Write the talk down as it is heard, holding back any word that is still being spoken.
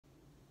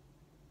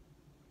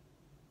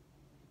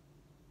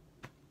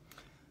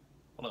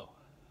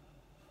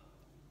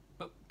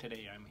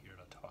Today I'm here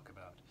to talk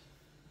about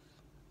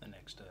the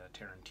next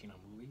Tarantino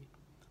movie.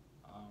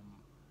 Um,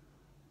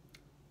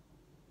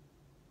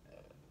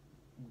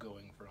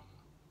 Going from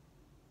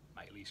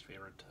my least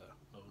favorite to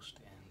most,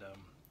 and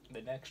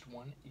the next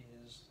one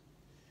is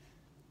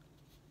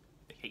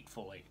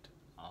Hateful Eight.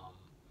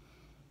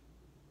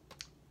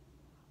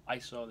 I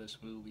saw this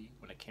movie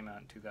when it came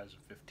out in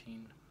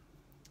 2015.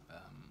 Um,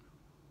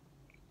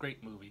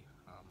 Great movie.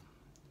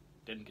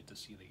 Didn't get to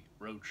see the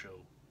Roadshow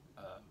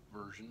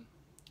version.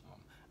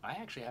 I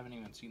actually haven't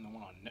even seen the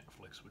one on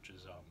Netflix, which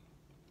is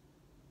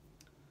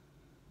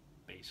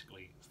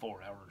basically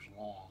 4 hours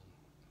long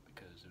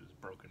because it was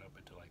broken up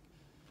into like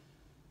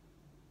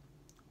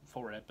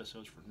 4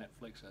 episodes for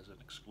Netflix as an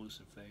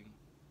exclusive thing.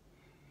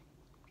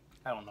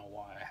 I don't know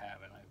why I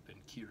haven't. I've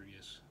been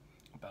curious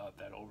about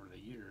that over the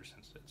years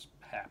since it's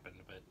happened,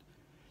 but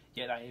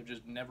yet I have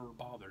just never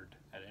bothered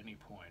at any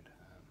point.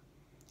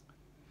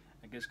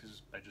 I guess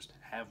because I just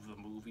have the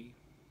movie,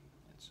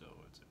 and so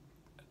it's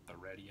at the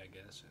ready, I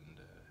guess, and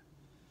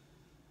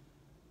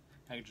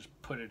I can just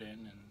put it in,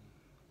 and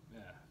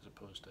yeah, as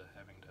opposed to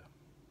having to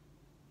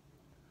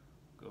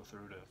go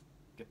through to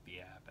get the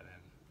app and then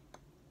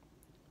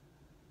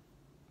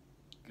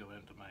go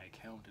into my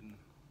account and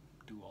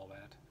do all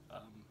that.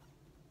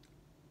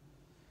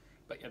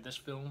 But yeah, this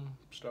film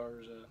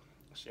stars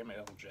Samuel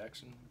L.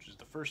 Jackson, which is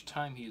the first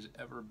time he's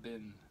ever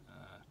been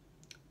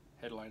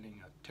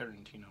headlining a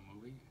Tarantino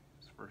movie.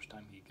 It's the first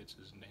time he gets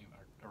his name,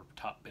 or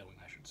top billing,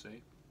 I should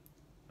say.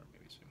 Or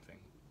maybe same thing,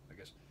 I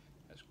guess,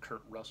 as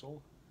Kurt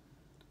Russell,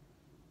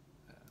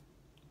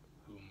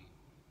 whom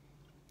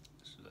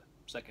this is the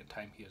second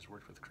time he has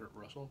worked with Kurt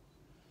Russell.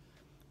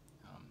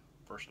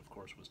 First, of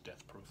course, was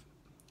Death Proof.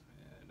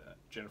 And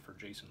Jennifer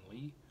Jason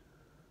Leigh,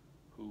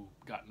 who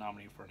got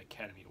nominated for an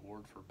Academy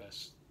Award for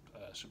Best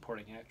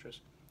Supporting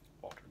Actress.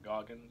 Walter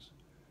Goggins,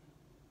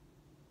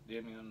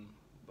 Damian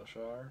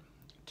Bashar,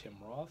 Tim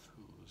Roth,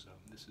 who's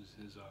this is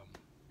his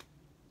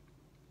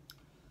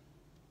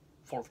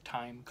fourth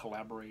time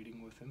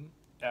collaborating with him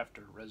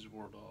after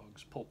Reservoir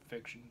Dogs, Pulp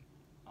Fiction,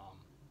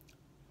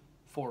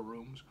 Four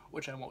Rooms,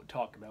 which I won't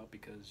talk about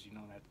because, you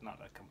know, that's not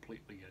a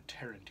completely a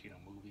Tarantino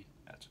movie.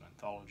 That's an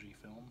anthology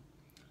film,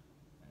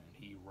 and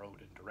he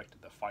wrote and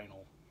directed the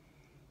final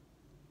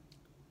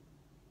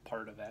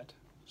part of that,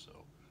 so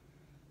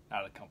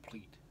not a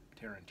complete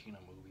Tarantino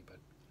movie, but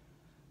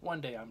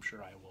one day I'm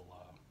sure I will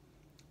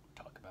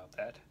talk about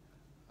that.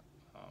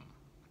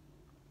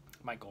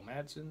 Michael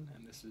Madsen,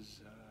 and this is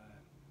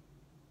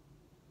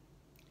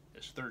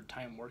his third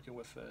time working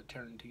with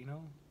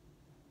Tarantino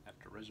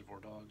after Reservoir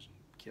Dogs and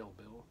Kill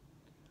Bill.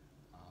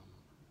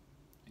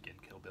 Again,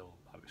 Kill Bill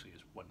obviously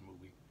is one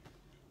movie.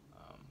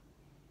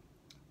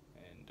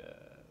 And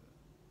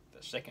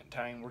the second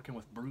time working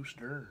with Bruce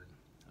Dern.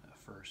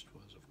 First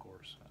was, of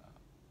course,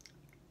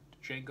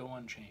 Django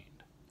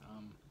Unchained.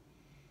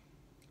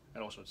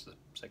 And also it's the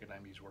second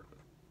time he's worked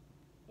with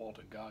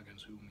Walter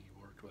Goggins, whom he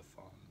worked with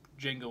on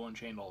Django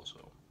Unchained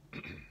also.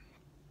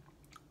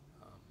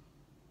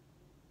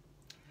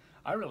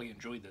 I really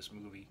enjoyed this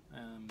movie.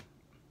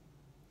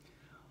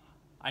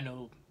 I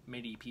know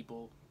many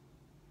people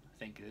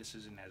think this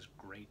isn't as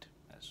great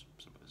as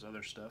some of his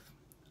other stuff.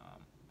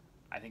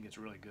 I think it's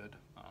really good.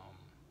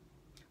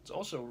 It's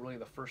also really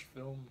the first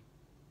film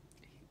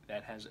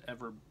that has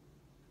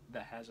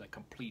a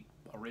complete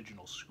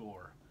original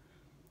score.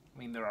 I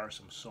mean, there are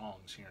some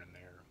songs here and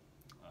there,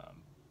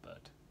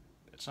 but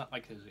it's not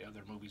like his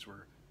other movies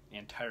where the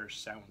entire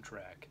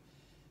soundtrack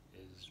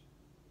is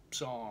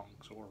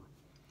songs or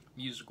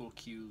musical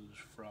cues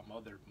from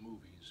other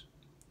movies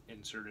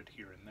inserted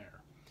here and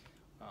there.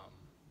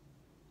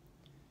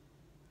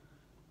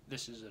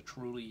 This is a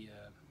truly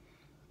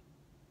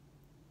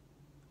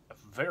a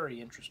very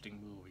interesting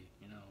movie.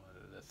 You know,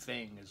 The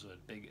Thing is a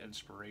big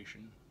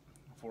inspiration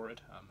for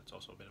it. It's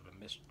also a bit of a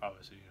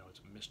obviously, you know, it's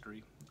a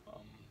mystery.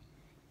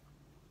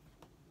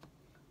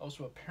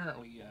 Also,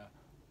 apparently,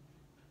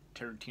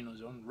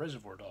 Tarantino's own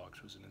Reservoir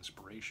Dogs was an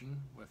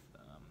inspiration with,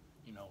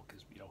 you know,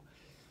 because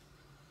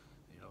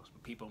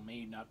people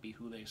may not be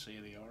who they say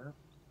they are,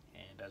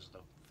 and as the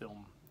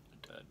film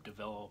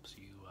develops,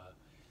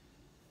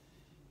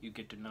 you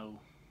get to know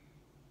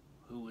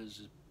who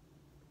is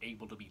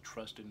able to be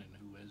trusted and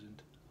who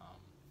isn't.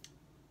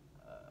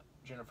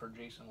 Jennifer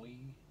Jason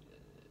Leigh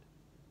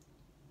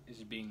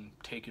is being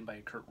taken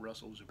by Kurt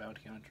Russell, who's a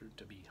bounty hunter,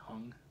 to be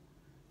hung.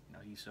 You know,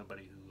 he's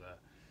somebody who,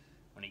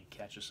 when he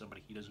catches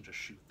somebody, he doesn't just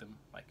shoot them.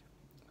 Like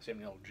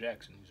Samuel L.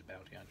 Jackson, who's a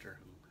bounty hunter,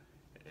 who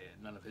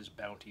none of his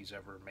bounties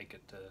ever make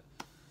it to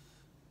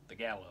the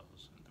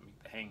gallows and to meet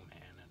the hangman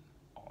and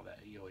all that.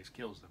 He always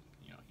kills them.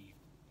 You know,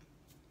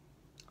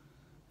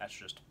 that's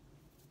just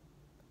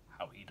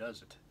how he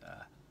does it.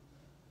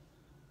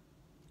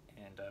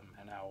 And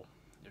now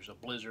there's a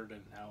blizzard,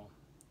 and now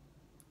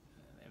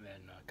and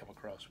then come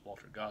across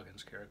Walter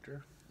Goggins'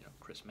 character, you know,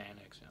 Chris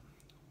Mannix, you know,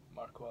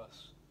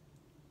 Marquess,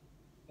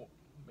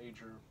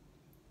 Major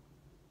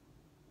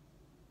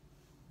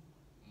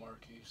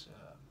Marquise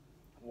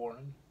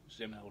Warren,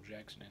 Samuel L.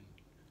 Jackson, and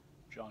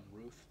John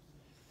Ruth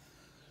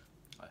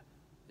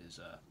is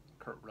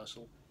Kurt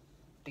Russell,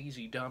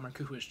 Daisy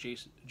Domergue as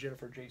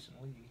Jennifer Jason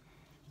Leigh.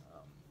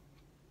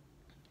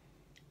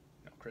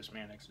 Chris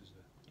Mannix is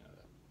the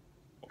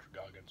Walter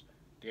Goggins.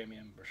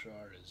 Damien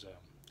Bouchard is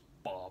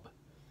Bob.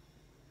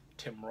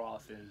 Tim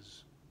Roth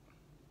is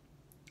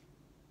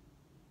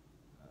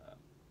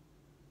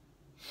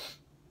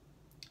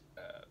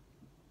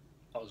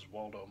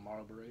Oswaldo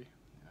Marbury.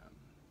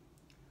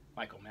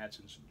 Michael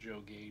Madsen's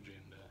Joe Gage,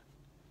 and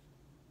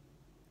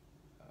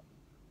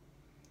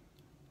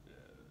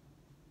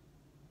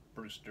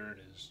Bruce Dern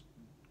is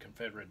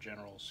Confederate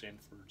General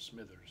Sanford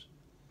Smithers.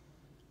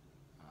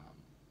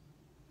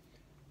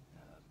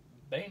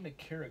 Band of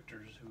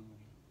characters who,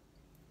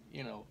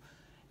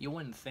 you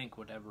wouldn't think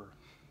would ever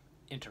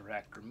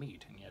interact or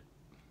meet, and yet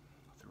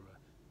through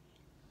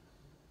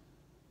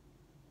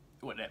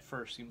what at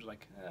first seems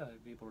like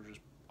people are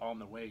just on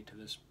the way to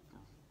this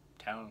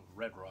town of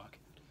Red Rock,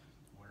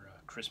 where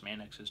Chris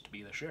Mannix is to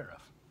be the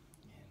sheriff,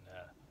 and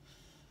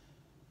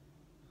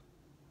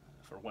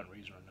for one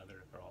reason or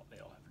another, they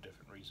all have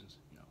different reasons.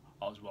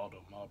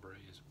 Oswaldo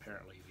Marbury is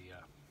apparently the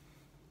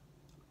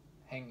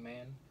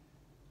hangman,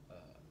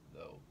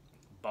 though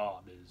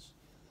Bob is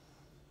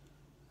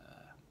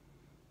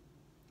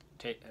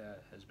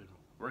has been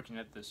working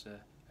at this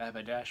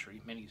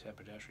haberdashery, Minnie's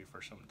haberdashery,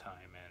 for some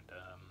time, and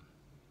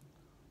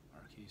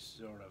he's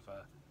sort of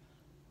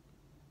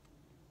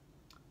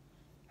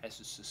has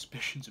his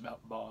suspicions about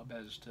Bob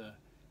as to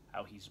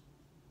how he's,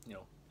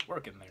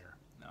 working there,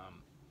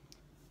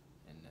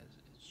 and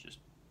it's just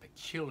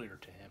peculiar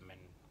to him. And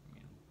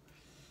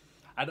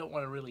I don't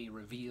want to really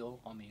reveal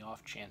on the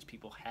off chance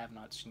people have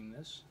not seen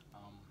this.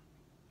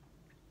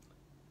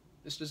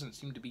 This doesn't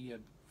seem to be a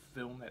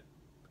film that,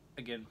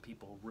 again,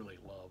 people really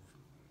love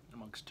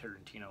amongst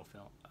Tarantino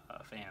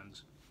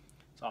fans.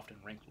 It's often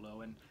ranked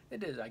low, and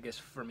it is, I guess,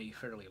 for me,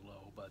 fairly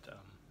low, but,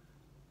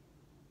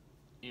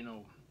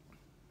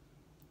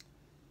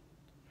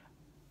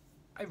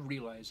 I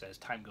realize as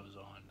time goes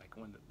on, like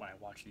when I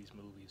watch these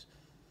movies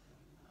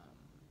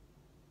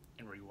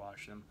and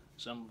rewatch them,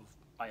 some of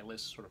my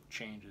list sort of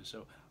changes.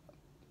 So,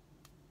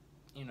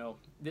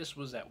 this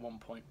was at one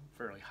point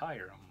fairly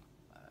higher on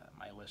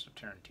my list of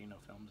Tarantino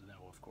films, and then,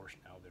 of course,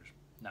 now there's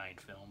 9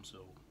 films, so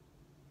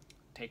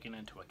taking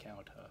into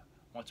account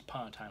Once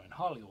Upon a Time in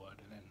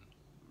Hollywood, and then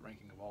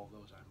ranking of all of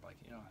those, I'm like,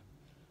 I'm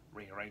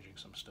rearranging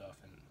some stuff,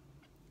 and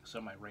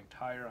some I ranked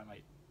higher, I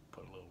might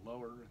put a little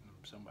lower, and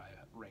some I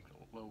ranked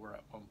a little lower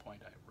at one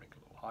point, I ranked a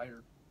little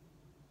higher,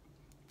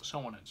 so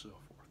on and so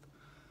forth.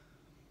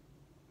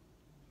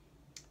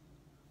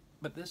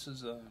 But this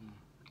is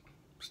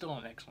still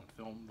an excellent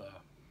film. The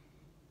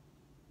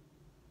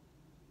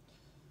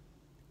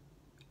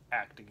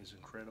acting is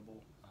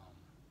incredible.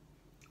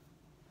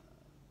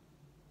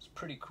 It's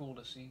pretty cool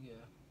to see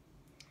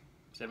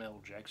Samuel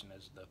L. Jackson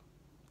as the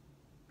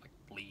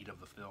lead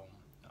of the film.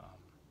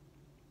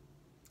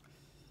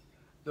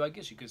 Though I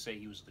guess you could say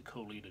he was the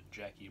co-lead of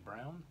Jackie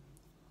Brown.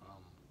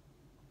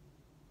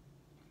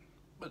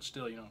 But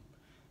still,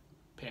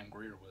 Pam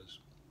Grier was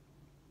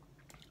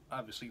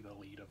obviously the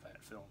lead of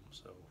that film,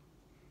 so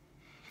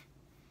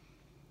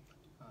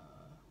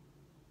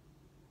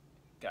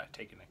gotta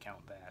take into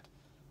account that.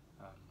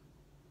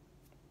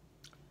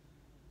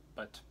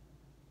 But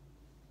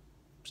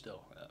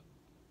still,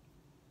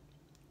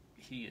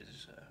 he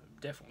is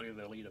definitely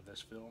the lead of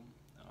this film.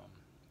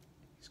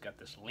 He's got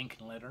this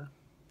Lincoln letter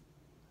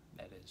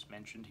that is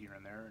mentioned here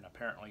and there, and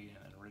apparently in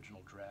an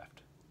original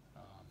draft.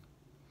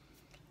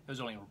 It was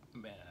only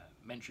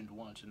mentioned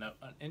once. And an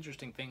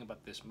interesting thing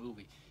about this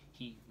movie,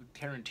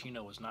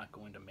 Tarantino was not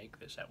going to make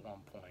this at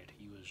one point.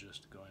 He was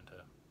just going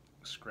to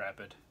scrap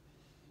it,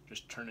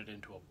 just turn it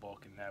into a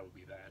book, and that would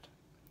be that.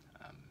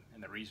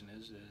 And the reason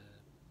is,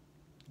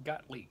 it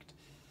got leaked.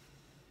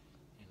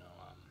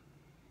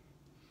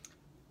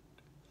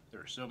 There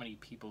were so many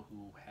people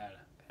who had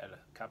a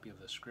copy of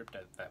the script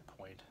at that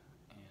point,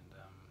 and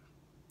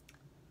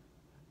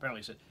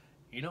apparently said,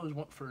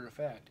 for a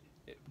fact,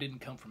 it didn't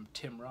come from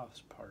Tim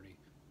Roth's party.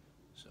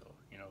 So,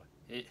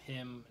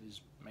 him,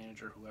 his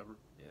manager, whoever,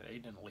 they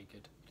didn't leak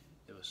it.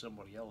 It was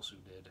somebody else who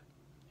did.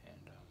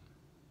 And,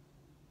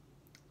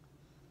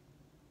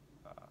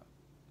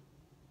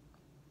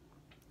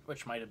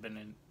 which might have been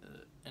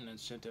an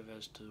incentive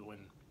as to when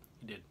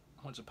he did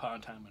Once Upon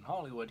a Time in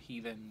Hollywood, he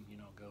then,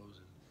 goes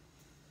and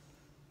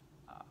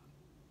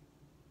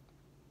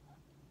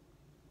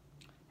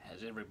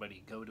has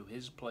everybody go to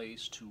his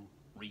place to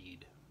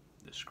read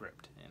the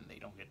script, and they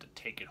don't get to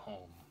take it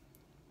home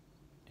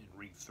and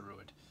read through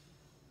it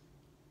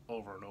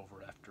over and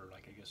over after, I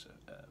guess,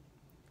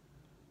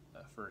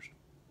 a first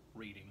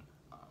reading.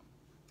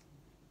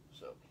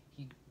 So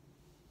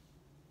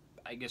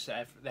I guess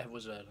that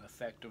was an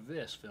effect of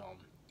this film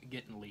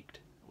getting leaked,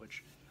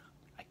 which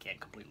I can't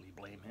completely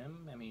blame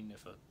him. I mean,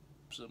 if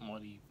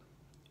somebody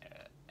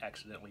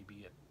accidentally,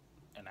 be it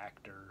an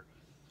actor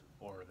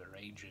or their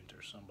agent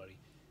or somebody,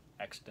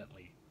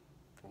 accidentally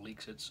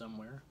leaks it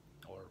somewhere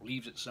or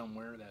leaves it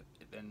somewhere, that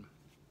it then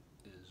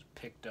is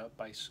picked up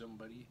by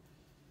somebody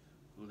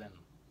who then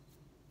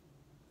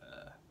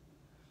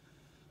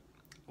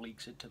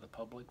leaks it to the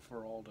public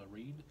for all to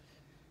read.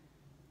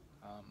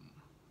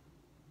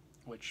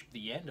 Which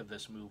the end of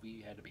this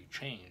movie had to be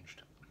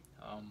changed.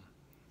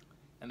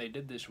 And they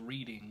did this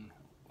reading,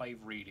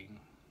 live reading,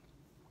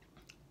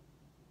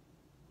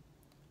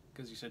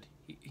 because he said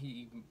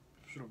he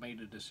sort of made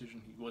a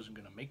decision he wasn't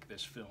going to make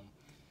this film,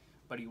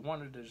 but he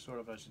wanted to sort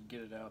of us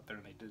get it out there,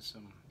 and they did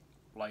some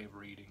live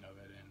reading of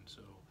it, and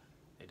so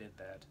they did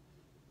that.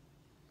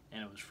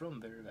 And it was from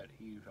there that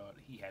he thought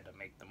he had to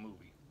make the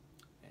movie,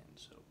 and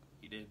so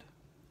he did.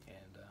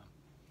 And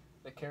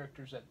the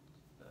characters that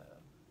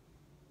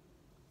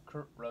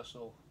Kurt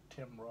Russell,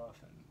 Tim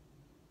Roth, and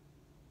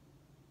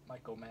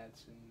Michael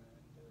Madsen,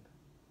 and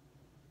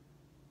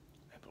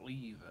I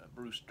believe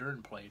Bruce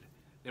Dern played,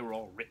 they were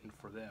all written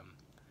for them.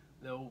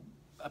 Though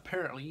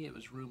apparently it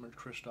was rumored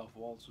Christoph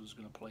Waltz was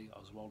going to play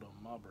Oswaldo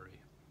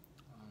Marbury.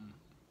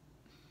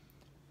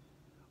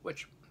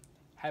 Which,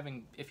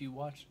 if you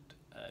watched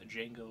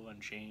Django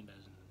Unchained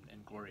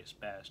and Inglourious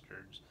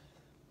Bastards,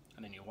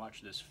 and then you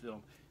watch this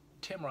film,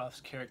 Tim Roth's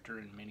character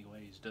in many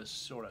ways does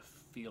sort of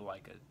feel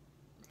like a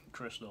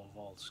Christoph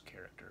Waltz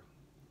character.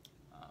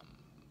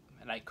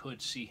 And I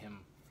could see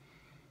him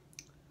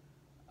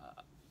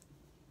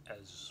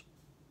as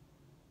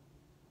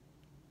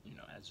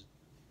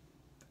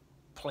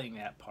playing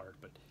that part,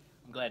 but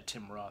I'm glad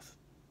Tim Roth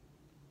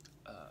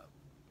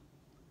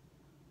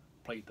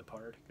played the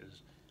part,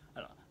 because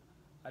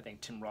I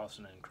think Tim Roth's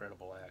an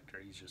incredible actor.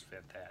 He's just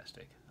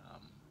fantastic.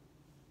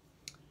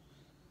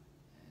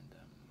 And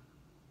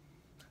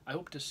I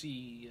hope to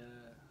see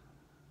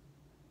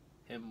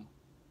him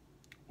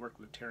work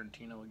with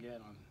Tarantino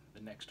again on the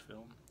next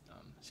film.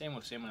 Same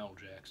with Samuel L.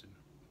 Jackson.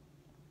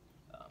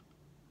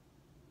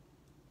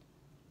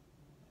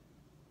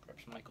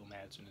 Perhaps Michael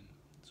Madsen and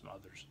some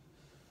others.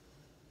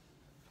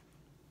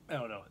 I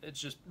don't know.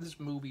 It's just, this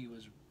movie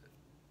was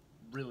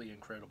really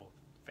incredible.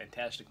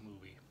 Fantastic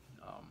movie.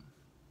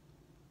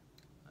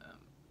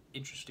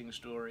 Interesting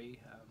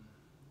story.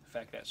 The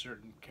fact that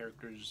certain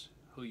characters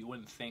who you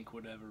wouldn't think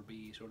would ever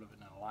be sort of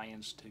an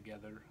alliance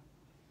together,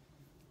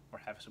 or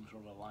have some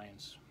sort of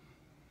alliance,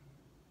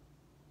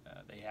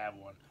 they have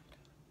one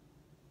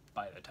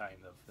by the time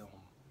the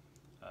film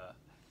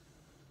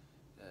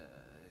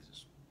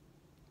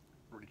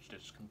reached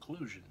its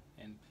conclusion.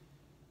 And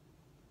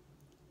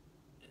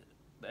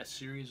a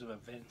series of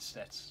events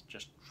that's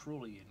just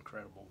truly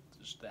incredible,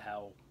 just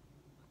how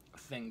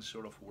things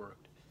sort of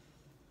worked.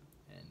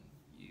 And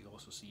you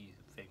also see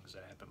things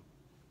that happened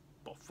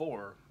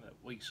before that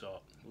we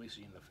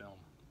see in the film.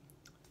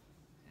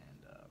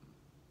 And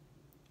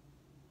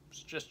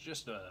it's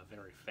just a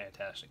very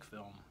fantastic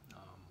film.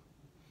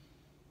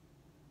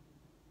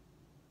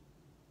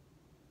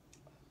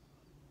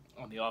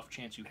 On the off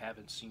chance you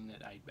haven't seen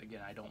it, I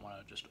don't want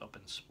to just up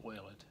and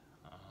spoil it.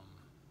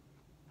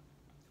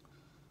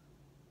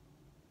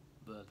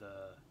 But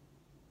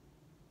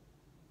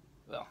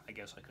well, I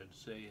guess I could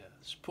say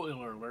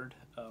spoiler alert.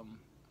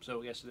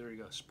 So yes, there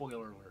you go,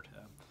 spoiler alert.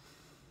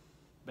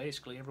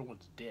 Basically,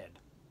 everyone's dead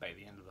by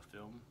the end of the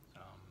film.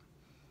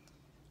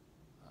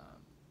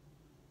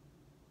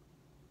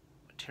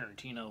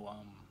 Tarantino.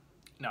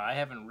 Now, I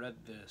haven't read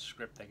the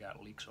script that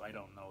got leaked, so I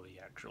don't know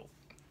the actual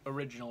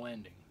original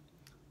ending.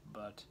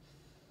 But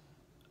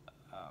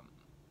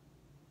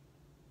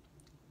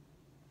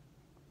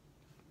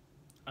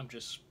I'm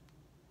just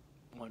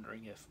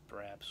wondering if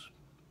perhaps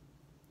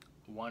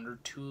one or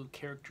two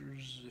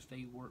characters, if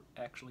they were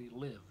actually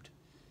lived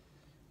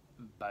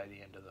by the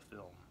end of the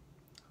film.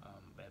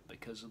 But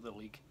because of the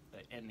leak, the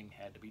ending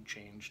had to be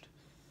changed.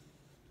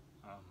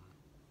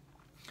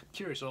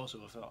 Curious also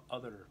if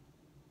other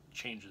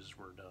changes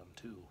were done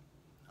too.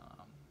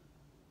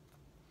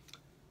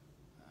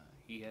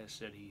 He has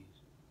said he's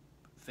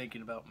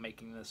thinking about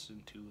making this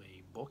into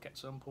a book at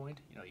some point.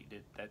 You know, he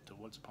did that to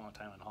Once Upon a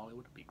Time in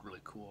Hollywood. It'd be really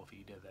cool if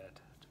he did that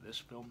to this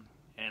film,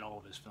 and all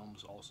of his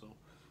films also.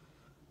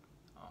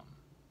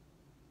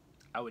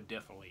 I would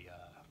definitely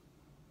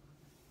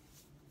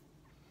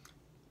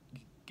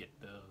get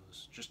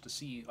those, just to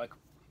see, like,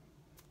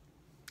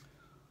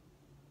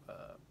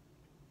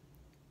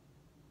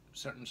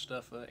 certain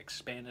stuff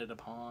expanded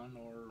upon,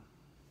 or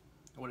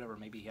whatever.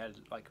 Maybe he had,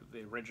 like,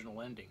 the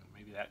original ending.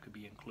 Maybe that could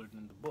be included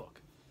in the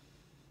book.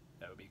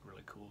 That would be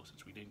really cool,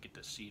 since we didn't get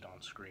to see it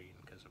on screen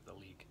because of the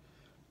leak.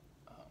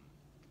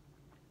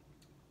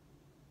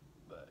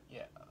 But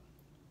yeah,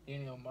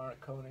 Ennio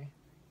Morricone,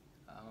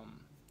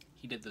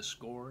 he did the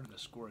score, and the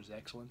score is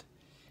excellent.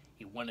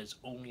 He won his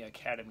only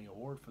Academy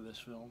Award for this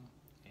film,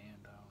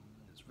 and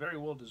it's very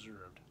well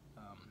deserved.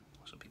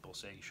 Some people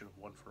say he should have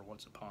won for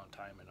Once Upon a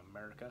Time in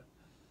America,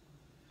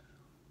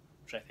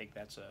 which I think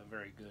that's a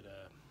very good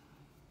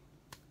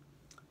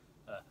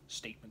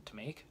statement to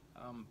make.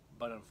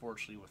 But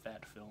unfortunately with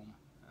that film,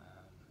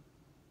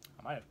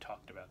 I might have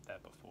talked about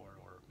that before,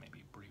 or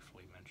maybe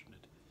briefly mentioned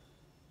it.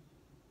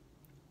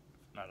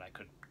 If not, I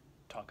could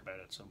talk about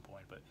it at some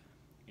point, but,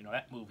 you know,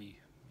 that movie,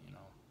 you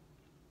know,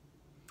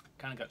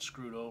 kind of got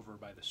screwed over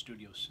by the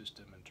studio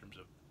system in terms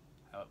of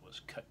how it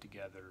was cut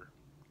together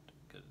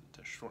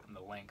to shorten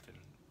the length and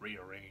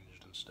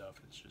rearranged and stuff.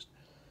 It's just,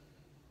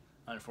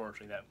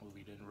 Unfortunately, that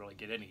movie didn't really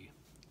get any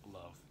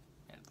love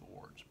at the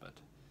awards, but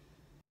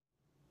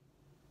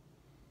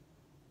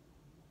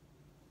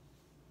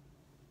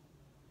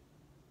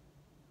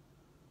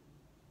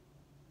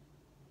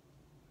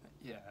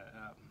yeah,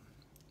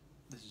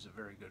 this is a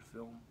very good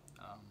film.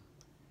 Um,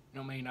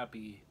 it may not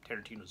be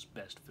Tarantino's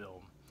best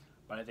film,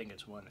 but I think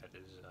it's one that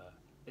is.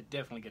 It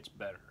definitely gets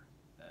better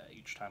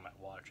each time I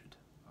watch it.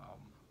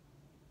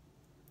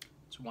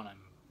 It's one I'm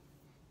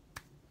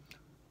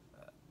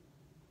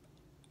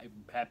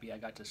happy I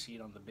got to see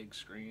it on the big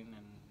screen,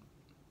 and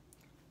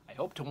I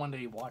hope to one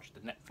day watch the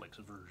Netflix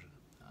version.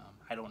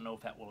 I don't know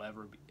if that will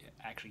ever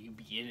actually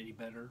be any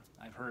better.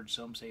 I've heard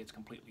some say it's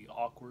completely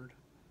awkward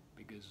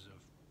because of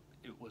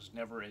it was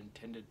never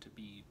intended to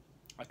be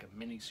like a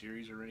mini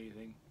series or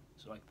anything.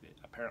 So like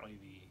apparently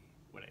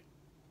when it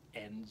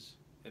ends,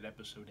 that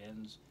episode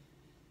ends,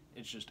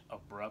 it's just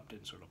abrupt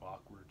and sort of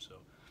awkward. So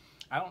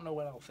I don't know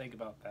what I'll think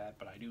about that,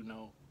 but I do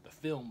know the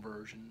film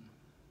version,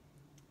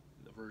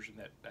 the version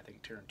that I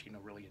think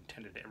Tarantino really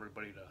intended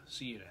everybody to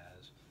see it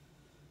as.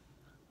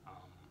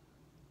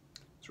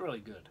 It's really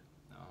good.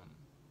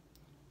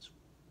 It's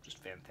just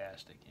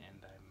fantastic, and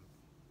I'm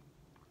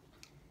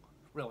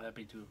real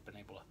happy to have been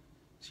able to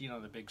see it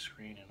on the big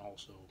screen and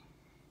also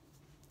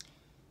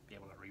be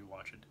able to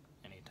rewatch it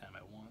anytime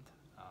I want.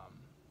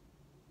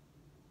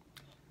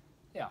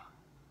 Yeah.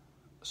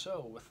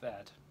 So with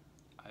that,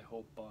 I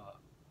hope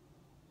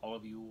all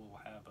of you will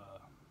have a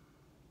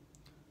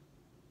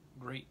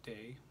great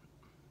day.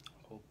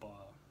 Hope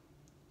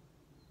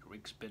your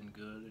week's been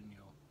good and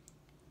you'll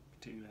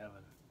continue to have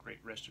a great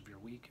rest of your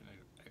week and an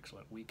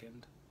excellent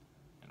weekend.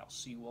 And I'll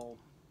see you all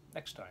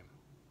next time.